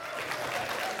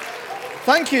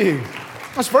Thank you.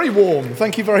 That's very warm.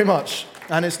 Thank you very much.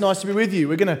 And it's nice to be with you.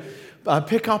 We're going to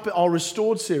pick up our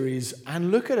Restored series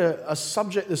and look at a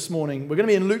subject this morning. We're going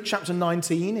to be in Luke chapter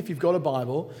 19, if you've got a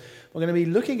Bible. We're going to be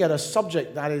looking at a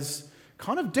subject that is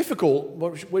kind of difficult,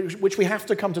 which we have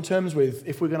to come to terms with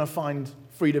if we're going to find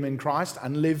freedom in Christ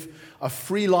and live a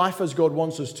free life as God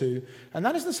wants us to. And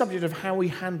that is the subject of how we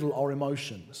handle our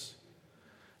emotions.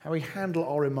 How we handle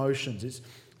our emotions.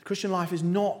 Christian life is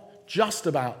not just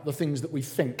about the things that we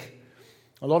think.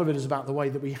 A lot of it is about the way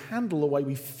that we handle the way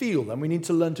we feel, and we need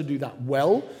to learn to do that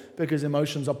well because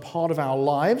emotions are part of our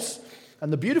lives.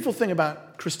 And the beautiful thing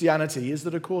about Christianity is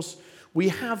that, of course, we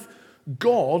have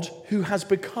God who has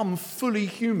become fully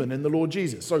human in the Lord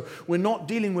Jesus. So we're not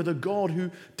dealing with a God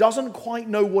who doesn't quite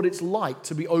know what it's like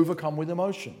to be overcome with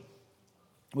emotion.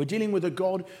 We're dealing with a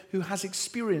God who has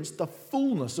experienced the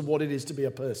fullness of what it is to be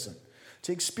a person,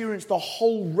 to experience the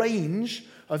whole range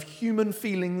of human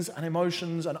feelings and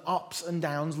emotions and ups and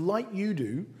downs like you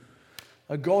do,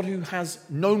 a God who has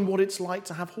known what it's like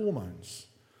to have hormones.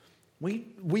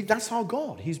 That's our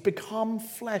God. He's become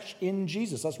flesh in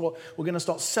Jesus. That's what we're going to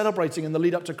start celebrating in the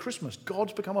lead up to Christmas.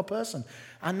 God's become a person.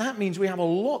 And that means we have a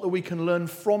lot that we can learn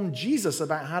from Jesus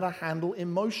about how to handle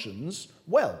emotions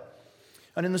well.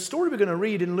 And in the story we're going to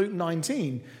read in Luke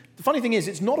 19, the funny thing is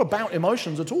it's not about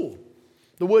emotions at all.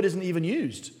 The word isn't even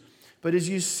used. But as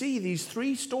you see these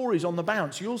three stories on the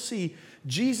bounce, you'll see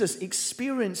Jesus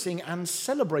experiencing and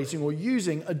celebrating or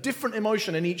using a different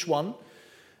emotion in each one.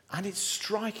 And it's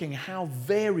striking how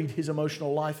varied his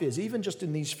emotional life is, even just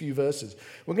in these few verses.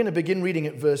 We're going to begin reading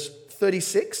at verse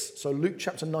 36. So Luke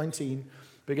chapter 19,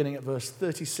 beginning at verse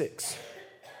 36.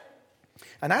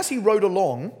 And as he rode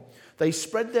along, they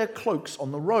spread their cloaks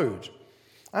on the road.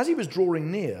 As he was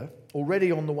drawing near,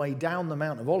 already on the way down the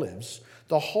Mount of Olives,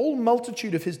 the whole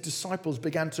multitude of his disciples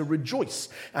began to rejoice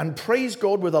and praise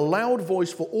God with a loud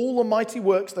voice for all the mighty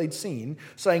works they'd seen,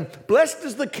 saying, "Blessed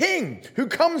is the King who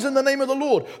comes in the name of the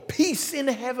Lord, peace in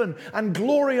heaven and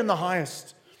glory in the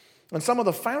highest." And some of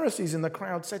the Pharisees in the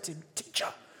crowd said to him,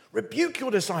 "Teacher, rebuke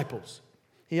your disciples."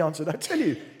 He answered, "I tell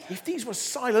you, if these were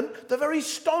silent, the very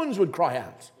stones would cry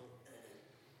out."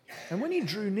 And when he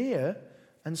drew near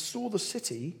and saw the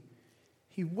city,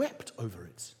 he wept over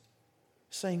it,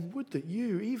 saying, "Would that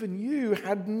you, even you,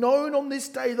 had known on this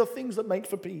day the things that make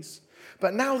for peace.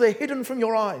 But now they're hidden from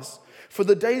your eyes. For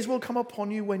the days will come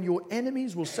upon you when your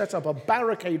enemies will set up a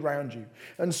barricade round you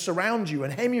and surround you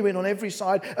and hem you in on every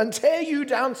side and tear you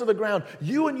down to the ground,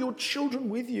 you and your children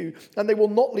with you. And they will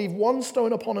not leave one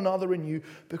stone upon another in you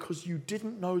because you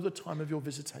didn't know the time of your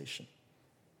visitation."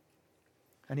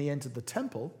 And he entered the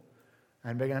temple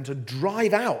and began to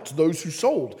drive out those who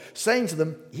sold, saying to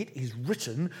them, "It is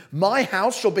written, my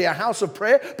house shall be a house of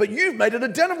prayer, but you've made it a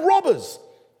den of robbers."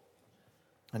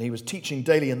 And he was teaching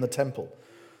daily in the temple.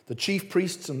 The chief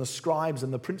priests and the scribes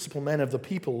and the principal men of the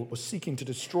people were seeking to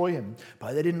destroy him,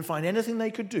 but they didn't find anything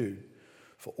they could do,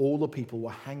 for all the people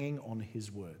were hanging on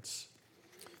his words.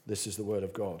 This is the word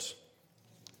of God.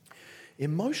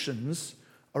 Emotions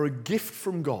are a gift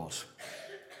from God.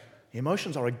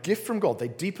 Emotions are a gift from God. They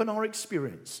deepen our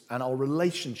experience and our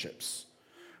relationships.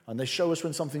 And they show us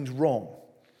when something's wrong.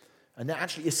 And they're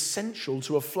actually essential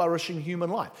to a flourishing human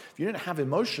life. If you don't have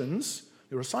emotions,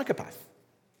 you're a psychopath.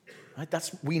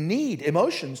 Right? We need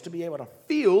emotions to be able to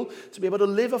feel, to be able to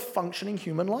live a functioning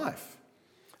human life.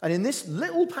 And in this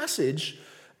little passage,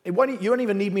 you don't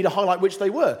even need me to highlight which they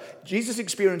were. Jesus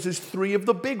experiences three of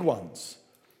the big ones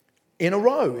in a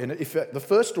row. The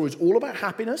first story is all about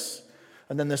happiness.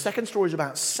 And then the second story is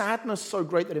about sadness so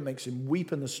great that it makes him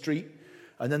weep in the street.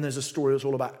 And then there's a story that's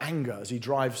all about anger as he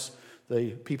drives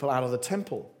the people out of the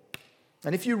temple.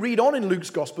 And if you read on in Luke's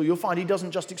gospel, you'll find he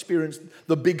doesn't just experience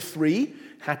the big three,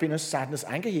 happiness, sadness,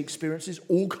 anger. He experiences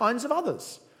all kinds of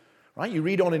others. Right? You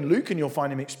read on in Luke and you'll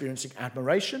find him experiencing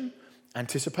admiration,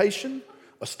 anticipation,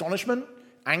 astonishment,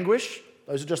 anguish.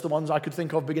 Those are just the ones I could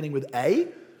think of beginning with A.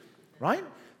 Right?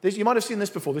 You might have seen this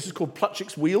before. This is called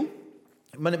Plutchik's wheel.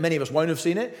 Many of us won't have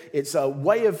seen it. It's a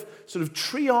way of sort of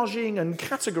triaging and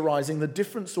categorizing the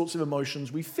different sorts of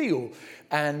emotions we feel.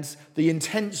 And the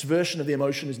intense version of the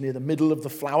emotion is near the middle of the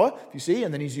flower, you see.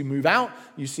 And then as you move out,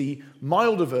 you see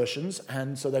milder versions.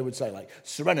 And so they would say like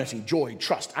serenity, joy,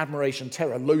 trust, admiration,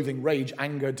 terror, loathing, rage,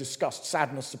 anger, disgust,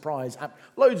 sadness, surprise,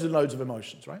 loads and loads of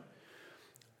emotions, right?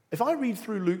 If I read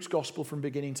through Luke's gospel from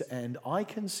beginning to end, I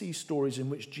can see stories in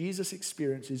which Jesus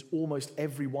experiences almost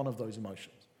every one of those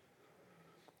emotions.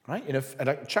 Right? In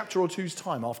a chapter or two's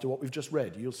time after what we've just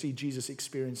read, you'll see Jesus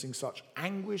experiencing such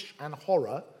anguish and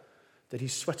horror that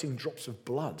he's sweating drops of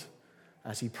blood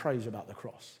as he prays about the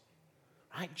cross.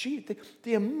 Right?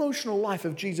 The emotional life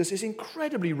of Jesus is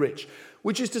incredibly rich,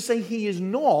 which is to say he is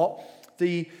not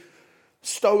the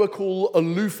stoical,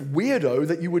 aloof weirdo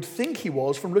that you would think he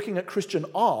was from looking at Christian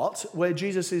art, where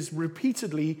Jesus is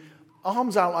repeatedly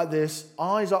arms out like this,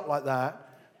 eyes up like that,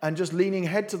 and just leaning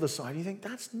head to the side. You think,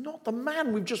 that's not the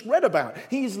man we've just read about.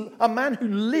 He's a man who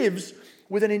lives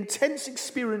with an intense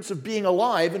experience of being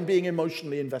alive and being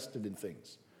emotionally invested in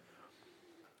things.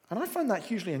 And I find that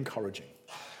hugely encouraging,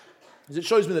 because it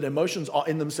shows me that emotions are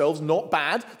in themselves not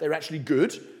bad, they're actually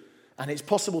good, and it's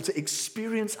possible to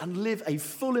experience and live a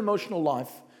full emotional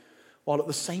life while at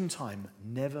the same time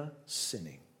never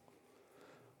sinning.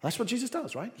 That's what Jesus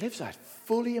does, right? Lives a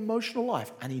fully emotional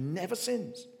life, and he never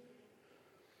sins.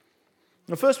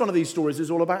 The first one of these stories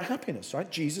is all about happiness, right?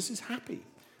 Jesus is happy.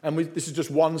 And this is just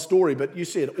one story, but you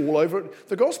see it all over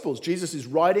the Gospels. Jesus is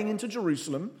riding into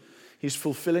Jerusalem. He's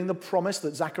fulfilling the promise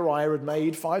that Zechariah had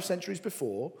made 5 centuries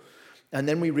before. And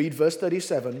then we read verse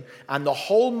 37, and the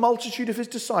whole multitude of his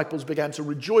disciples began to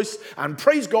rejoice and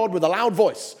praise God with a loud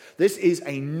voice. This is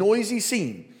a noisy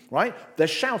scene, right? They're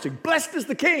shouting, blessed is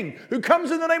the King who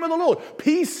comes in the name of the Lord.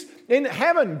 Peace in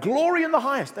heaven, glory in the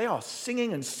highest. They are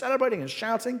singing and celebrating and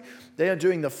shouting. They are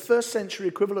doing the first century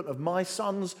equivalent of my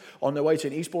sons on their way to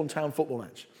an Eastbourne Town football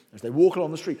match. As they walk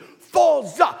along the street,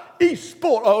 Forza,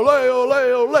 Eastbourne, ole, ole,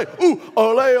 ole, ooh,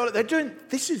 ole, ole. They're doing,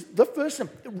 this is the first,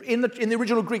 in the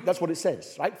original Greek, that's what it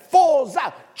says, right?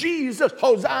 Forza, Jesus,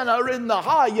 Hosanna in the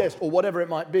highest, or whatever it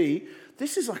might be.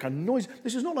 This is like a noise.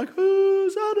 This is not like,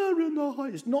 Hosanna in the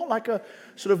highest. It's not like a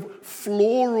sort of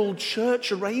floral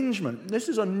church arrangement. This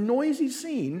is a noisy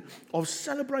scene of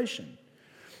celebration.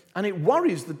 And it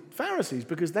worries the Pharisees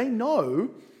because they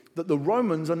know that the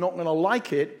Romans are not going to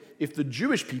like it if the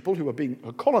Jewish people, who are being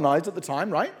colonized at the time,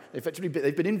 right? Effectively,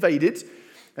 they've been invaded.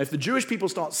 And if the Jewish people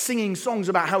start singing songs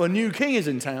about how a new king is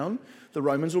in town, the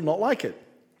Romans will not like it.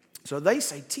 So they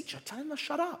say, teacher, tell them to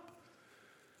shut up.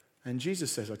 And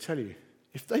Jesus says, I tell you,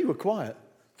 if they were quiet,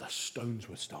 the stones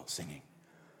would start singing.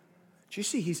 Do you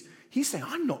see? He's saying,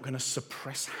 I'm not going to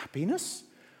suppress happiness.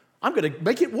 I'm going to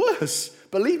make it worse.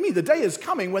 Believe me, the day is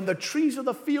coming when the trees of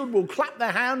the field will clap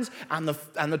their hands and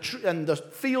the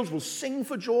fields will sing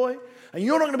for joy. And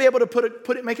you're not going to be able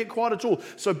to make it quiet at all.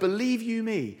 So believe you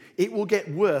me, it will get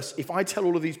worse if I tell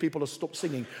all of these people to stop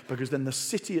singing, because then the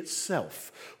city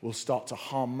itself will start to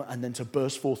hum and then to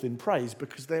burst forth in praise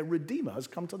because their Redeemer has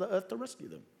come to the earth to rescue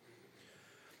them.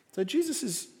 So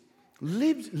Jesus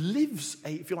lives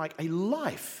if you like, a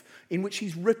life in which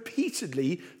he's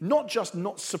repeatedly not just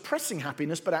not suppressing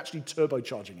happiness, but actually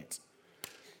turbocharging it.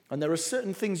 And there are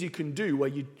certain things you can do where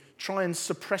you try and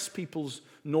suppress people's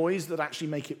noise that actually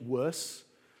make it worse.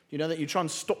 You know, that you try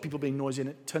and stop people being noisy and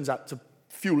it turns out to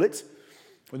fuel it.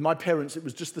 With my parents, it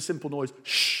was just the simple noise,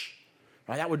 shh.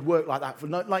 Right, that would work like that.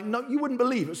 You wouldn't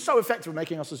believe. It was so effective at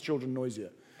making us as children noisier.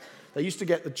 They used to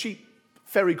get the cheap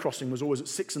ferry crossing was always at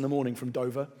 6 a.m. from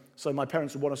Dover. So my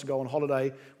parents would want us to go on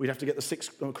holiday. We'd have to get the 6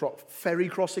 o'clock ferry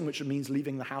crossing, which means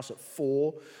leaving the house at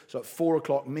 4. So at 4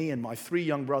 o'clock, me and my 3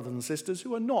 young brothers and sisters,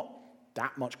 who are not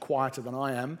that much quieter than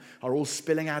I am, are all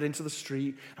spilling out into the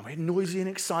street. And we're noisy and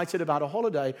excited about a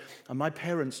holiday. And my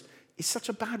parents, it's such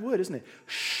a bad word, isn't it?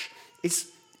 Shh. It's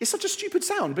such a stupid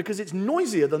sound because it's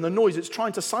noisier than the noise it's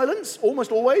trying to silence,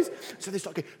 almost always. So they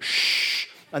start going, shh.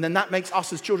 And then that makes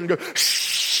us as children go,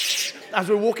 shh. As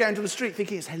we walk out into the street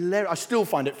thinking it's hilarious. I still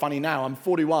find it funny now. I'm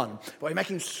 41. But we're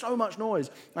making so much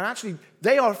noise. And actually,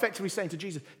 they are effectively saying to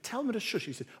Jesus, tell them to shush.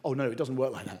 He said, oh, no, it doesn't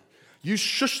work like that. You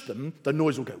shush them, the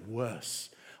noise will get worse.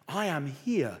 I am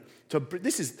here to...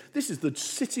 This is the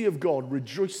city of God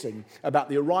rejoicing about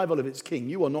the arrival of its king.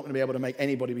 You are not going to be able to make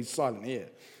anybody be silent here.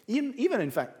 Even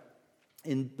in fact,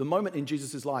 in the moment in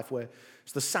Jesus' life where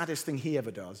it's the saddest thing he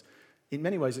ever does, in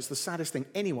many ways, it's the saddest thing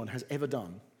anyone has ever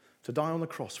done, to die on the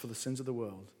cross for the sins of the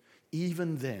world.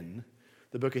 Even then,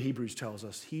 the book of Hebrews tells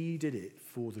us he did it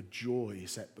for the joy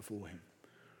set before him.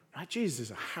 Right? Jesus is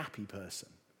a happy person.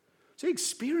 So he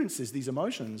experiences these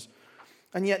emotions.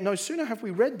 And yet, no sooner have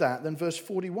we read that than verse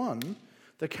 41,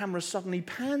 the camera suddenly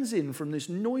pans in from this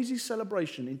noisy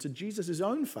celebration into Jesus'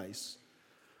 own face.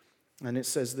 And it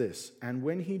says this, and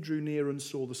when he drew near and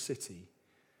saw the city,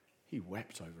 he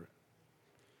wept over it.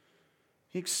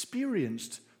 He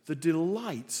experienced the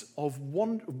delight of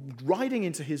riding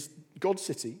into his God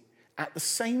city at the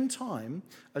same time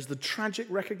as the tragic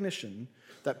recognition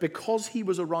that because he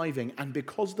was arriving and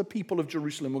because the people of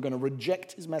Jerusalem were going to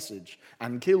reject his message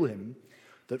and kill him,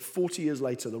 that 40 years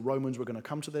later the Romans were going to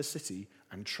come to their city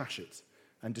and trash it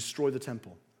and destroy the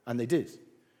temple. And they did.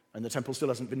 And the temple still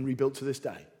hasn't been rebuilt to this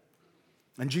day.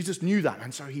 And Jesus knew that,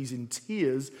 and so he's in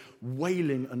tears,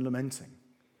 wailing and lamenting.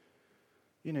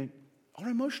 You know, our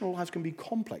emotional lives can be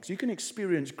complex. You can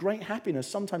experience great happiness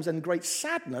sometimes and great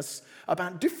sadness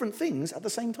about different things at the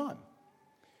same time.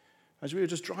 As we were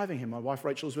just driving here, my wife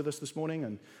Rachel's with us this morning,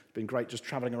 and it's been great just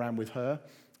traveling around with her.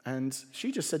 And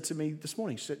she just said to me this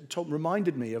morning,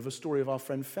 reminded me of a story of our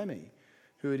friend Femi,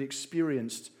 who had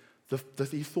experienced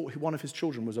he thought one of his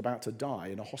children was about to die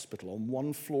in a hospital on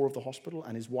one floor of the hospital,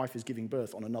 and his wife is giving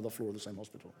birth on another floor of the same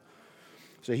hospital.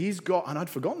 So and I'd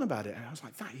forgotten about it, and I was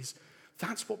like,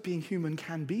 that's what being human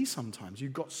can be sometimes.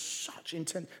 You've got such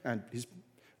intense, and his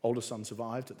older son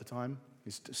survived at the time.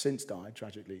 He's since died,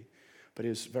 tragically, but he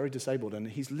was very disabled, and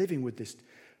he's living with this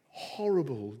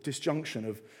horrible disjunction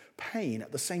of pain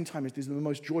at the same time. It is the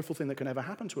most joyful thing that can ever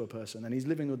happen to a person, and he's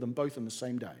living with them both on the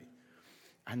same day.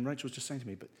 And Rachel was just saying to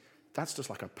me, but that's just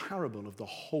like a parable of the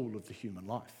whole of the human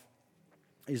life,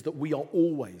 is that we are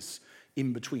always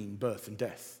in between birth and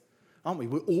death, aren't we?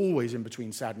 We're always in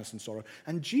between sadness and sorrow.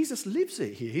 And Jesus lives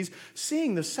it here. He's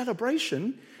seeing the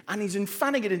celebration, and he's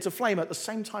fanning it into flame at the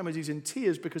same time as he's in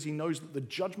tears, because he knows that the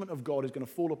judgment of God is going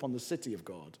to fall upon the city of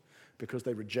God because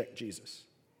they reject Jesus.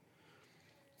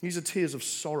 These are tears of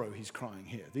sorrow he's crying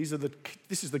here. This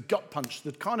is the gut punch,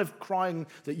 the kind of crying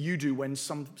that you do when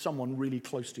someone really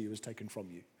close to you is taken from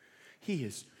you. He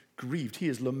is grieved. He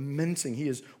is lamenting. He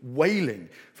is wailing.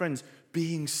 Friends,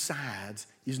 being sad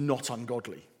is not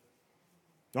ungodly.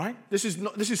 Right? This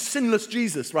is sinless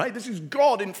Jesus, right? This is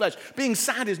God in flesh. Being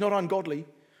sad is not ungodly.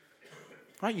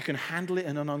 Right? You can handle it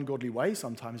in an ungodly way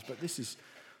sometimes, but this is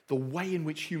the way in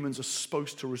which humans are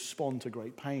supposed to respond to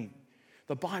great pain.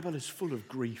 The Bible is full of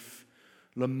grief,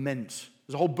 lament.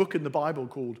 There's a whole book in the Bible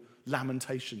called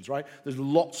Lamentations, right? There's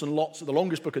lots and lots. The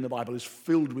longest book in the Bible is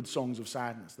filled with songs of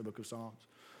sadness, the book of Psalms.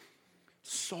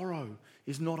 Sorrow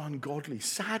is not ungodly.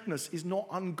 Sadness is not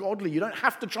ungodly. You don't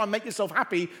have to try and make yourself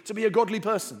happy to be a godly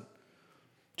person.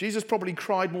 Jesus probably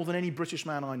cried more than any British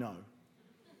man I know.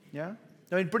 Yeah?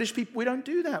 I mean, British people, we don't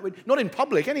do that. Not in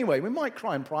public anyway. We might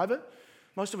cry in private.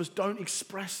 Most of us don't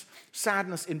express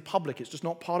sadness in public. It's just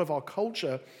not part of our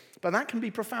culture. But that can be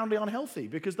profoundly unhealthy,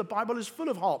 because the Bible is full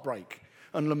of heartbreak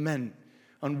and lament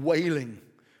and wailing,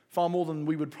 far more than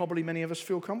we would probably many of us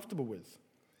feel comfortable with.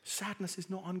 Sadness is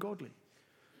not ungodly.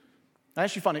 I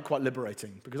actually find it quite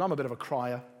liberating, because I'm a bit of a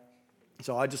crier.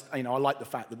 So I like the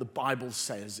fact that the Bible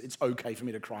says it's okay for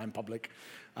me to cry in public.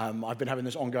 I've been having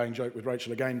this ongoing joke with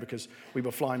Rachel again, because we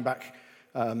were flying back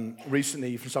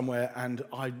recently from somewhere, and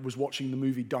I was watching the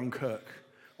movie Dunkirk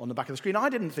on the back of the screen. I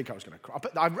didn't think I was going to cry,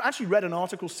 but I've actually read an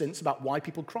article since about why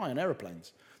people cry on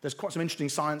aeroplanes. There's quite some interesting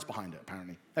science behind it,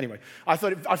 apparently. Anyway, I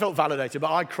felt validated,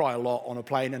 but I cry a lot on a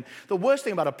plane. And the worst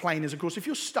thing about a plane is, of course, if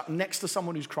you're stuck next to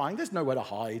someone who's crying, there's nowhere to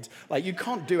hide. Like, you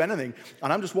can't do anything.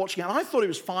 And I'm just watching it, and I thought it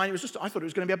was fine. I thought it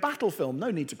was going to be a battle film.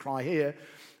 No need to cry here.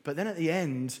 But then at the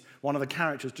end, one of the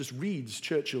characters just reads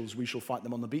Churchill's "We shall fight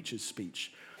them on the beaches"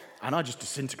 speech. And I just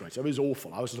disintegrated. It was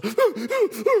awful. I was just,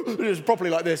 it was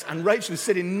properly like this. And Rachel is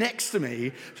sitting next to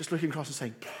me, just looking across and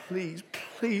saying,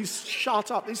 please shut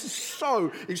up. This is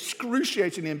so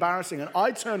excruciatingly embarrassing. And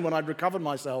I turned, when I'd recovered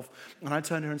myself, and I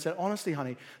turned to her and said, honestly,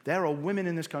 honey, there are women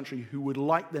in this country who would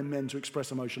like their men to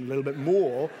express emotion a little bit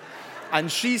more.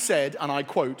 And she said, and I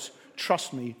quote,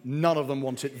 trust me, none of them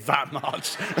want it that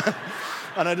much.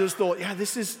 And I just thought,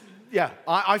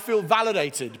 I feel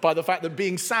validated by the fact that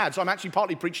being sad, so I'm actually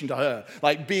partly preaching to her,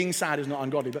 like being sad is not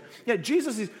ungodly. But yeah,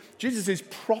 Jesus is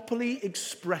properly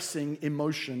expressing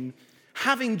emotion.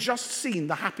 Having just seen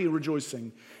the happy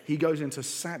rejoicing, he goes into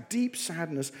deep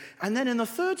sadness. And then in the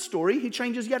third story, he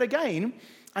changes yet again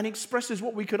and expresses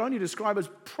what we could only describe as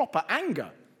proper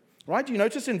anger. Right? Do you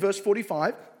notice in verse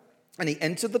 45? And he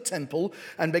entered the temple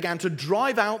and began to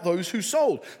drive out those who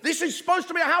sold. This is supposed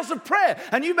to be a house of prayer,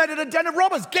 and you made it a den of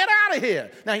robbers. Get out of here.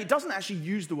 Now, he doesn't actually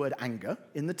use the word anger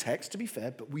in the text, to be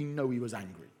fair, but we know he was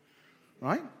angry.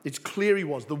 Right? It's clear he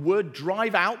was. The word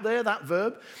drive out there, that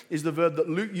verb, is the verb that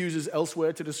Luke uses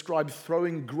elsewhere to describe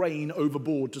throwing grain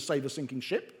overboard to save a sinking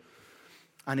ship.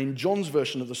 And in John's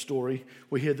version of the story,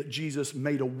 we hear that Jesus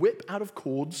made a whip out of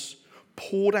cords,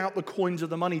 poured out the coins of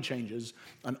the money changers,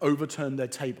 and overturned their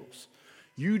tables.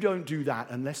 You don't do that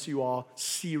unless you are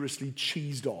seriously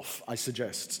cheesed off, I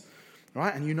suggest.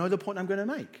 Right? And you know the point I'm going to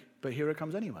make, but here it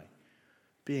comes anyway.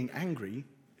 Being angry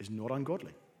is not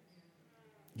ungodly.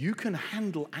 You can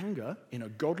handle anger in a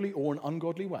godly or an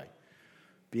ungodly way.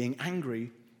 Being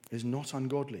angry is not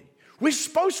ungodly. We're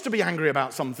supposed to be angry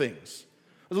about some things.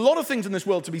 There's a lot of things in this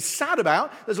world to be sad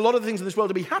about. There's a lot of things in this world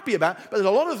to be happy about. But there's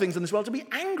a lot of things in this world to be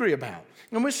angry about.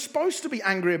 And we're supposed to be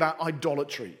angry about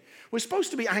idolatry. We're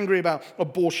supposed to be angry about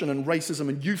abortion and racism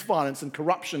and youth violence and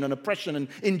corruption and oppression and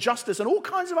injustice and all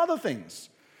kinds of other things.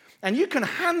 And you can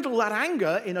handle that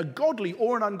anger in a godly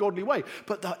or an ungodly way,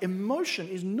 but the emotion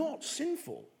is not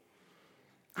sinful.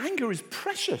 Anger is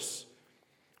precious.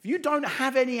 If you don't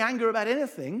have any anger about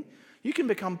anything, you can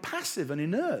become passive and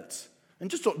inert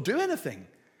and just not do anything.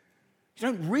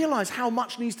 You don't realize how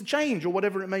much needs to change or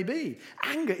whatever it may be.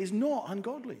 Anger is not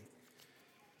ungodly.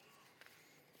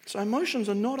 So emotions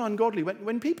are not ungodly.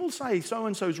 When people say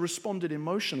so-and-so's responded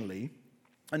emotionally,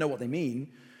 I know what they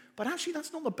mean, but actually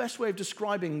that's not the best way of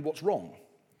describing what's wrong.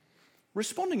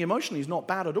 Responding emotionally is not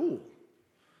bad at all.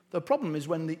 The problem is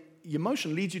when the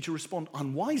emotion leads you to respond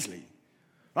unwisely.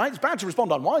 Right? It's bad to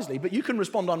respond unwisely, but you can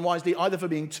respond unwisely either for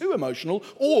being too emotional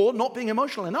or not being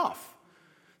emotional enough.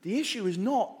 The issue is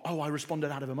not, I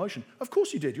responded out of emotion. Of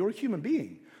course you did. You're a human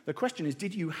being. The question is,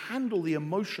 did you handle the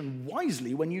emotion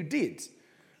wisely when you did?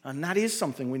 And that is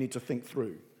something we need to think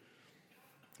through.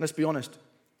 Let's be honest.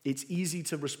 It's easy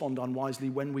to respond unwisely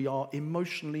when we are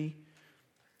emotionally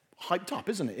hyped up,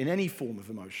 isn't it? In any form of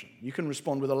emotion. You can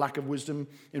respond with a lack of wisdom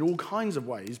in all kinds of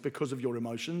ways because of your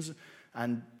emotions,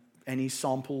 and any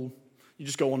sample, you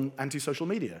just go on anti-social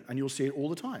media and you'll see it all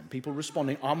the time. People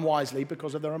responding unwisely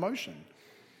because of their emotion.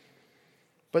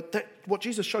 But what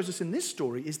Jesus shows us in this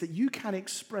story is that you can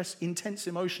express intense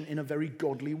emotion in a very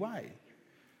godly way.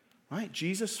 Right?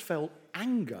 Jesus felt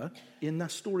anger in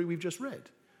that story we've just read.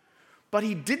 But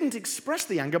he didn't express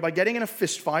the anger by getting in a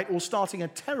fist fight or starting a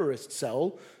terrorist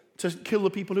cell to kill the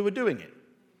people who were doing it,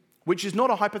 which is not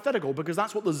a hypothetical because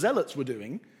that's what the zealots were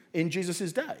doing in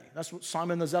Jesus' day. That's what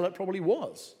Simon the Zealot probably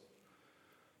was.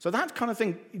 So that kind of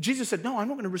thing, Jesus said, no, I'm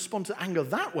not going to respond to anger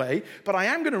that way, but I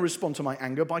am going to respond to my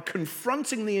anger by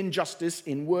confronting the injustice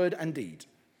in word and deed.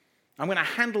 I'm going to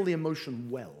handle the emotion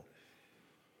well.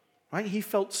 Right? He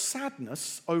felt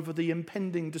sadness over the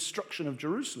impending destruction of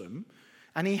Jerusalem,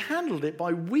 and he handled it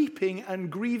by weeping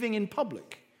and grieving in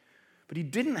public. But he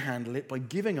didn't handle it by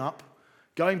giving up,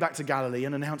 going back to Galilee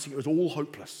and announcing it was all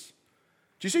hopeless.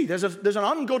 Do you see? There's an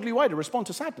ungodly way to respond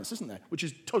to sadness, isn't there? Which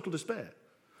is total despair.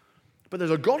 But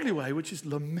there's a godly way, which is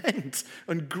lament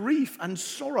and grief and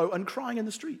sorrow and crying in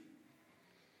the street.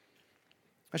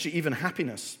 Actually, even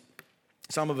happiness.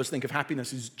 Some of us think of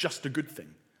happiness as just a good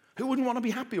thing. Who wouldn't want to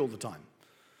be happy all the time?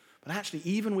 But actually,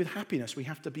 even with happiness, we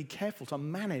have to be careful to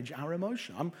manage our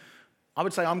emotion. I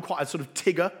would say I'm quite a sort of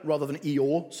Tigger rather than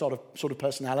Eeyore sort of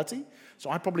personality. So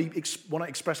I probably want to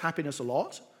express happiness a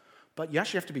lot. But you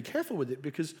actually have to be careful with it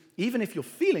because even if you're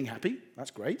feeling happy,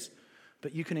 that's great,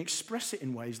 but you can express it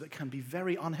in ways that can be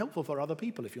very unhelpful for other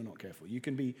people if you're not careful. You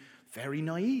can be very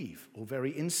naive or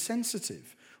very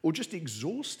insensitive or just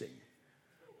exhausting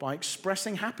by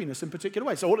expressing happiness in particular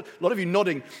ways. So a lot of you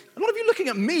nodding, a lot of you looking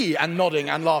at me and nodding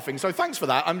and laughing, so thanks for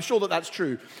that. I'm sure that that's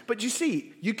true. But you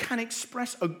see, you can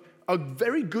express a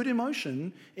very good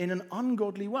emotion in an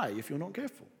ungodly way if you're not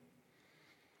careful.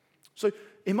 So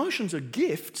emotions are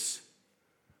gifts,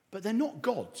 but they're not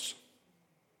gods.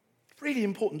 Really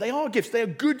important. They are gifts. They are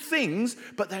good things,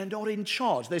 but they're not in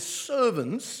charge. They're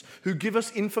servants who give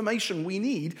us information we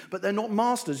need, but they're not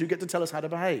masters who get to tell us how to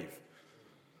behave.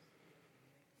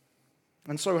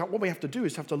 And so what we have to do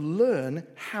is have to learn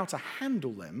how to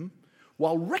handle them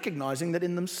while recognizing that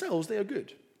in themselves they are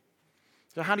good.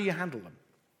 So how do you handle them?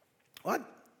 Well,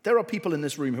 there are people in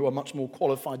this room who are much more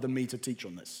qualified than me to teach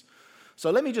on this.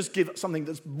 So let me just give something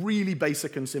that's really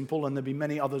basic and simple, and there'll be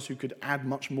many others who could add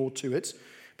much more to it.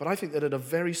 But I think that at a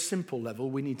very simple level,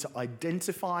 we need to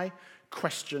identify,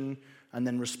 question, and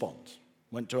then respond.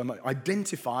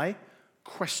 Identify,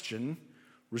 question,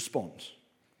 respond.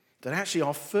 That actually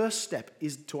our first step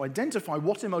is to identify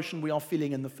what emotion we are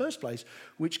feeling in the first place,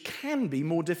 which can be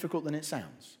more difficult than it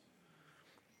sounds.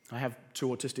 I have 2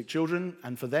 autistic children,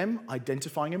 and for them,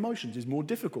 identifying emotions is more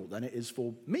difficult than it is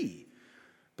for me.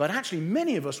 But actually,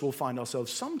 many of us will find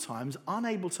ourselves sometimes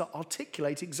unable to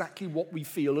articulate exactly what we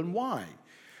feel and why.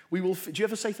 Do you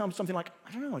ever say something like,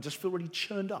 I don't know, I just feel really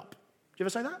churned up? Do you ever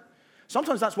say that?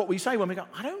 Sometimes that's what we say when we go,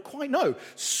 I don't quite know.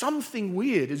 Something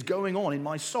weird is going on in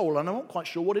my soul, and I'm not quite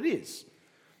sure what it is.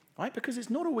 Right? Because it's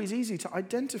not always easy to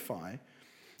identify.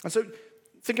 And so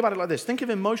think about it like this. Think of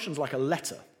emotions like a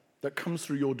letter that comes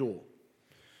through your door.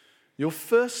 Your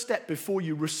first step before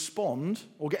you respond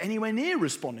or get anywhere near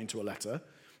responding to a letter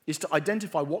is to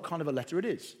identify what kind of a letter it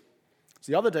is.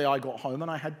 So the other day I got home and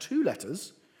I had 2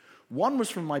 letters. One was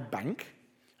from my bank,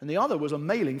 and the other was a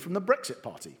mailing from the Brexit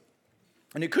Party.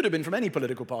 And it could have been from any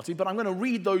political party, but I'm going to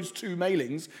read those 2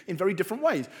 mailings in very different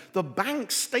ways. The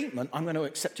bank statement, I'm going to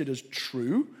accept it as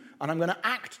true, and I'm going to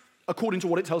act according to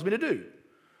what it tells me to do.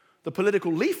 The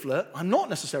political leaflet, I'm not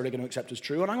necessarily going to accept as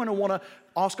true, and I'm going to want to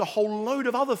ask a whole load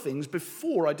of other things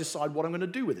before I decide what I'm going to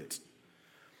do with it.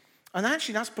 And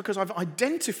actually, that's because I've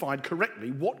identified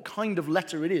correctly what kind of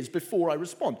letter it is before I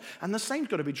respond. And the same's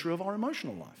got to be true of our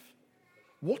emotional life.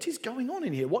 What is going on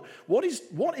in here? What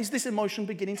is this emotion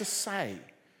beginning to say?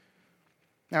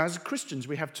 Now, as Christians,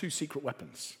 we have two secret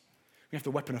weapons. We have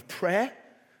the weapon of prayer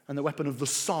and the weapon of the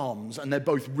Psalms, and they're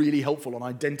both really helpful on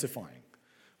identifying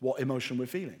what emotion we're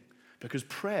feeling. Because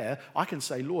prayer, I can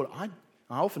say, Lord, I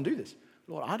often do this.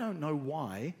 Lord, I don't know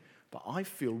why, but I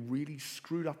feel really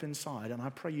screwed up inside, and I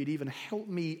pray you'd even help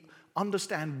me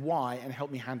understand why and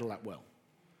help me handle that well.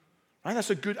 Right? That's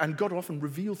a good, and God will often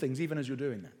reveal things even as you're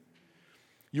doing that.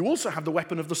 You also have the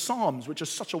weapon of the Psalms, which is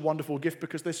such a wonderful gift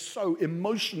because they're so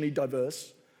emotionally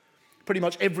diverse. Pretty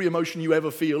much every emotion you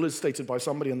ever feel is stated by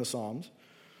somebody in the Psalms.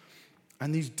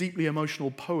 And these deeply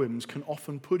emotional poems can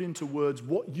often put into words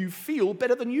what you feel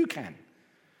better than you can.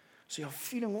 So you're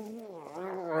feeling,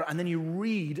 and then you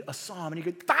read a psalm and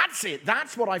you go, that's it,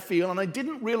 that's what I feel, and I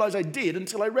didn't realize I did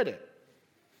until I read it.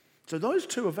 So those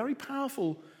two are very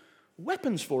powerful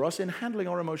weapons for us in handling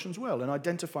our emotions well and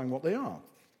identifying what they are.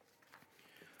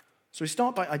 So we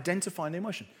start by identifying the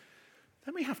emotion.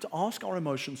 Then we have to ask our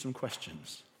emotions some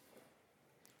questions.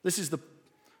 This is the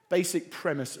basic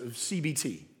premise of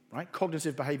CBT, right?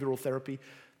 Cognitive behavioral therapy.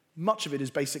 Much of it is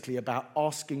basically about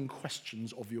asking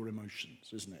questions of your emotions,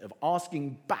 isn't it? Of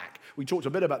asking back. We talked a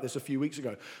bit about this a few weeks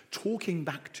ago. Talking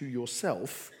back to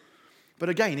yourself. But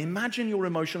again, imagine your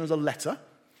emotion as a letter.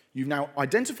 You've now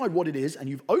identified what it is, and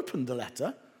you've opened the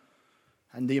letter,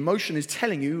 and the emotion is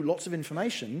telling you lots of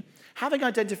information. Having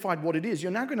identified what it is,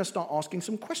 you're now going to start asking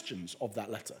some questions of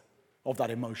that letter, of that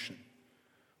emotion.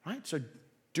 Right? So,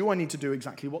 do I need to do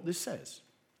exactly what this says?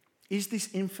 Is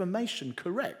this information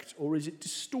correct, or is it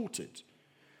distorted?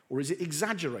 Or is it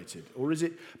exaggerated? Or is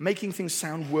it making things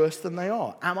sound worse than they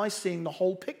are? Am I seeing the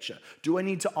whole picture? Do I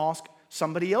need to ask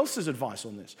somebody else's advice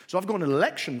on this? So I've got an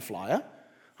election flyer.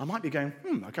 I might be going,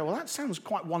 okay, well, that sounds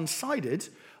quite one-sided.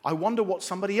 I wonder what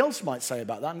somebody else might say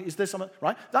about that. And is there something,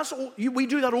 right? That's all. We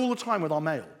do that all the time with our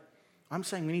mail. I'm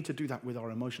saying we need to do that with our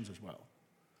emotions as well.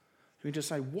 We need to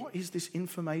say, what is this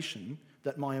information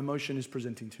that my emotion is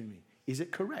presenting to me? Is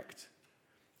it correct?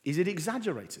 Is it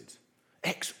exaggerated?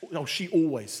 She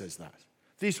always says that.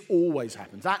 This always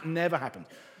happens. That never happens.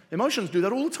 Emotions do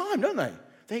that all the time, don't they?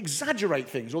 They exaggerate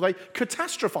things or they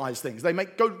catastrophize things. They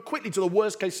go quickly to the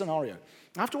worst case scenario.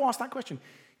 I have to ask that question.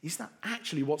 Is that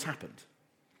actually what's happened?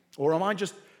 Or am I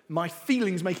just, my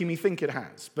feelings making me think it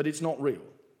has, but it's not real?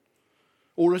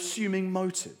 Or assuming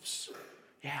motives.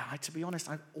 Yeah, to be honest,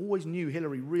 I always knew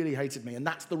Hillary really hated me, and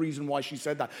that's the reason why she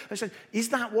said that. I said, is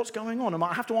that what's going on? And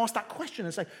I have to ask that question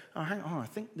and say, hang on, I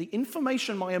think the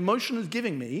information my emotion is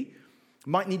giving me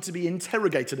might need to be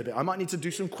interrogated a bit. I might need to do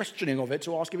some questioning of it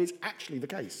to ask if it's actually the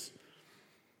case.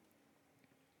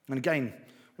 And again,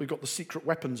 we've got the secret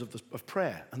weapons of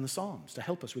prayer and the Psalms to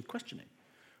help us with questioning.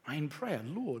 In prayer,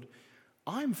 Lord,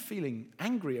 I'm feeling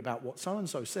angry about what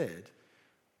so-and-so said,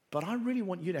 but I really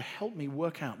want you to help me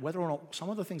work out whether or not some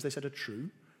of the things they said are true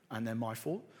and they're my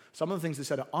fault. Some of the things they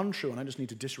said are untrue and I just need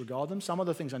to disregard them. Some of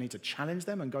the things I need to challenge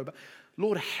them and go back.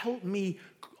 Lord, help me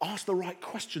ask the right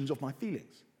questions of my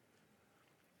feelings.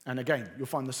 And again, you'll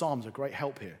find the Psalms are great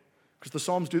help here because the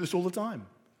Psalms do this all the time.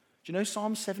 Do you know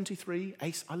Psalm 73?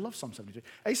 I love Psalm 73.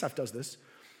 Asaph does this.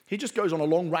 He just goes on a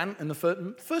long rant in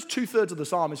the first two-thirds of the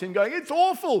psalm is him going, it's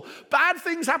awful. Bad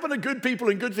things happen to good people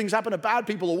and good things happen to bad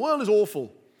people. The world is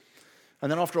awful.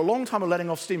 And then after a long time of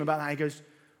letting off steam about that, he goes,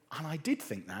 and I did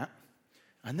think that.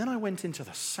 And then I went into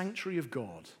the sanctuary of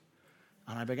God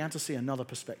and I began to see another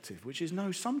perspective, which is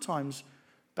no, sometimes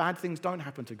bad things don't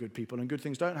happen to good people and good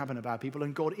things don't happen to bad people,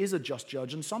 and God is a just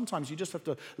judge, and sometimes you just have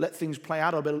to let things play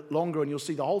out a bit longer and you'll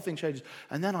see the whole thing changes.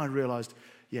 And then I realized,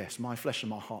 yes, my flesh and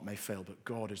my heart may fail, but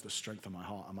God is the strength of my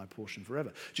heart and my portion forever.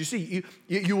 Do you see,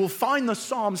 you will find the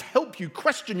Psalms help you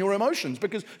question your emotions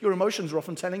because your emotions are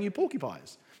often telling you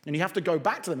porcupines. And you have to go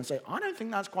back to them and say, I don't think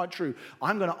that's quite true.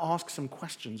 I'm going to ask some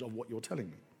questions of what you're telling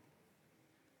me.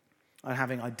 And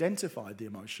having identified the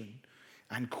emotion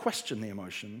and questioned the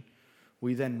emotion,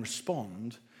 we then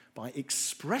respond by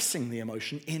expressing the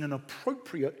emotion in an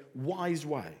appropriate, wise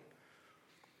way.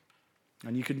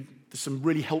 And there's some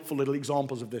really helpful little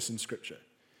examples of this in Scripture.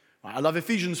 Right, I love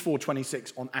Ephesians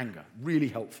 4:26 on anger, really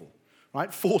helpful.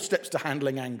 Right? 4 steps to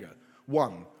handling anger.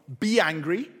 1, be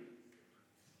angry.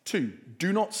 2,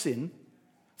 do not sin.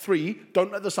 3,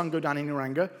 don't let the sun go down in your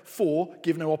anger. 4,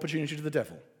 give no opportunity to the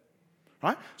devil.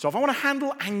 Right? So if I want to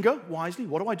handle anger wisely,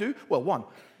 what do? Well, 1,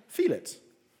 feel it.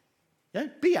 Yeah,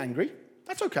 be angry.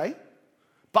 That's okay.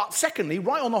 But secondly,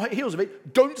 right on the heels of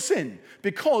it, don't sin.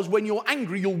 Because when you're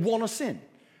angry, you'll want to sin.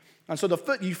 And so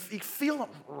you feel that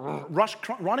rush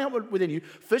running out within you.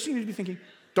 First thing you need to be thinking,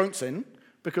 don't sin,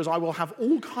 because I will have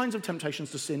all kinds of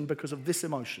temptations to sin because of this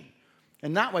emotion.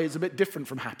 In that way, it's a bit different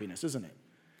from happiness, isn't it?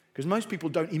 Because most people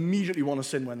don't immediately want to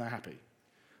sin when they're happy.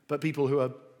 But people who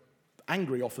are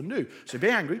angry often do. So be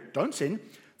angry, don't sin.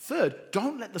 Third,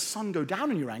 don't let the sun go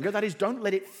down in your anger. That is, don't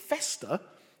let it fester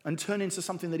and turn into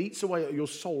something that eats away at your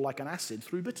soul like an acid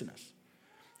through bitterness.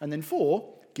 And then 4,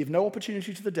 give no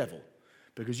opportunity to the devil.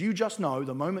 Because you just know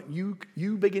the moment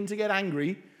you begin to get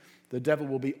angry, the devil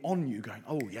will be on you going,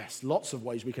 oh yes, lots of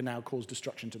ways we can now cause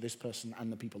destruction to this person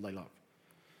and the people they love.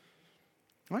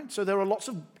 Right? So there are lots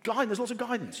of guidance. There's lots of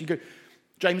guidance. You go,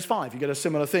 James 5, you get a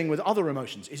similar thing with other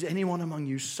emotions. Is anyone among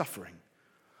you suffering?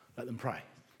 Let them pray.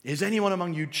 Is anyone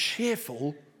among you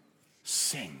cheerful?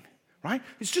 Sing. Right?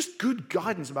 It's just good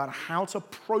guidance about how to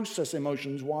process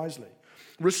emotions wisely.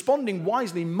 Responding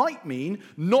wisely might mean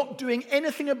not doing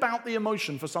anything about the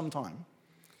emotion for some time.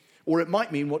 Or it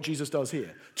might mean what Jesus does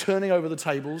here, turning over the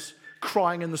tables,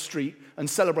 crying in the street, and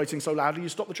celebrating so loudly you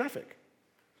stop the traffic.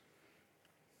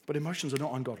 But emotions are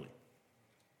not ungodly.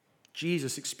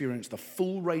 Jesus experienced the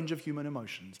full range of human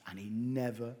emotions, and he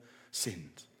never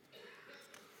sinned.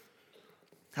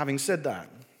 Having said that,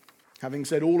 having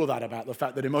said all of that about the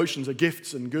fact that emotions are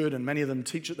gifts and good, and many of them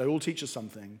they all teach us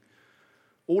something,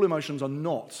 all emotions are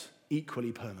not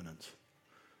equally permanent.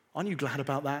 Aren't you glad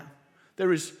about that?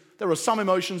 There are some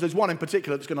emotions, there's one in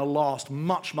particular that's going to last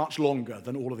much, much longer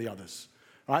than all of the others.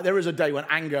 Right? There is a day when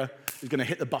anger is going to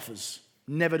hit the buffers,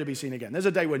 never to be seen again. There's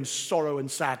a day when sorrow and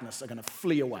sadness are going to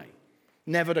flee away,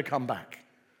 never to come back.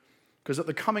 Because at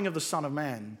the coming of the Son of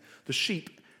Man, the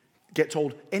sheep get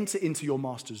told, enter into your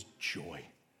master's joy.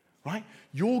 Right?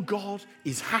 Your God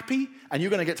is happy, and you're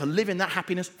going to get to live in that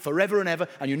happiness forever and ever,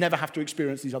 and you never have to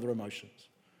experience these other emotions.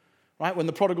 Right? When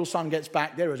the prodigal son gets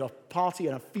back, there is a party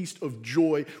and a feast of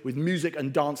joy with music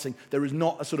and dancing. There is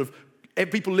not a sort of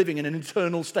people living in an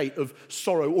eternal state of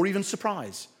sorrow or even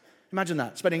surprise. Imagine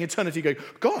that, spending eternity going,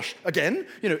 gosh, again?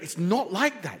 It's not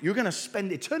like that. You're going to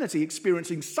spend eternity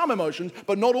experiencing some emotions,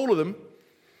 but not all of them.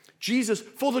 Jesus,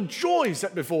 for the joy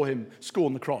set before him,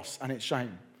 scorned the cross and its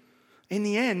shame. In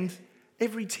the end,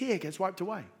 every tear gets wiped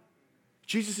away.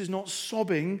 Jesus is not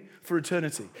sobbing for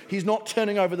eternity. He's not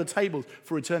turning over the tables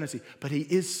for eternity. But he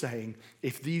is saying,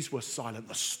 if these were silent,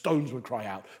 the stones would cry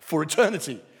out for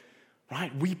eternity.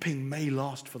 Right? Weeping may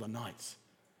last for the night,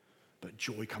 but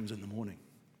joy comes in the morning.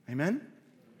 Amen?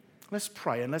 Let's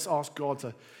pray and let's ask God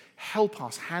to help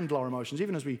us handle our emotions,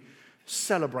 even as we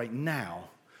celebrate now,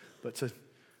 but to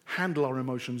handle our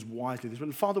emotions wisely.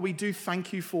 Father, we do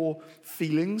thank you for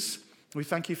feelings. We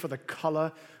thank you for the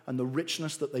color and the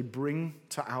richness that they bring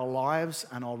to our lives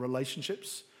and our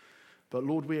relationships. But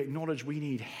Lord, we acknowledge we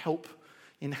need help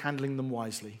in handling them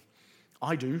wisely.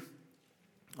 I do.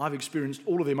 I've experienced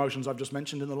all of the emotions I've just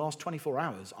mentioned in the last 24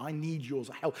 hours. I need your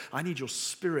help. I need your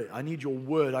spirit. I need your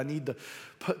word. I need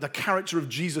the character of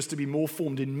Jesus to be more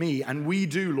formed in me. And we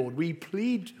do, Lord. We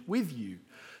plead with you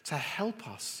to help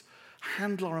us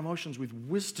handle our emotions with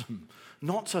wisdom,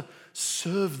 not to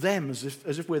serve them as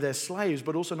if we're their slaves,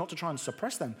 but also not to try and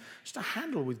suppress them, just to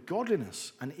handle with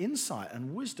godliness and insight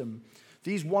and wisdom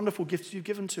these wonderful gifts you've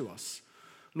given to us.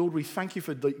 Lord, we thank you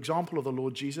for the example of the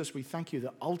Lord Jesus. We thank you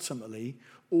that ultimately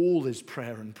all is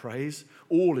prayer and praise,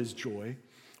 all is joy.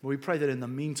 We pray that in the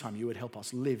meantime you would help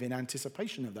us live in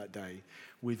anticipation of that day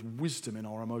with wisdom in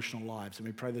our emotional lives. And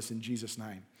we pray this in Jesus'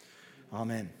 name.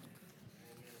 Amen.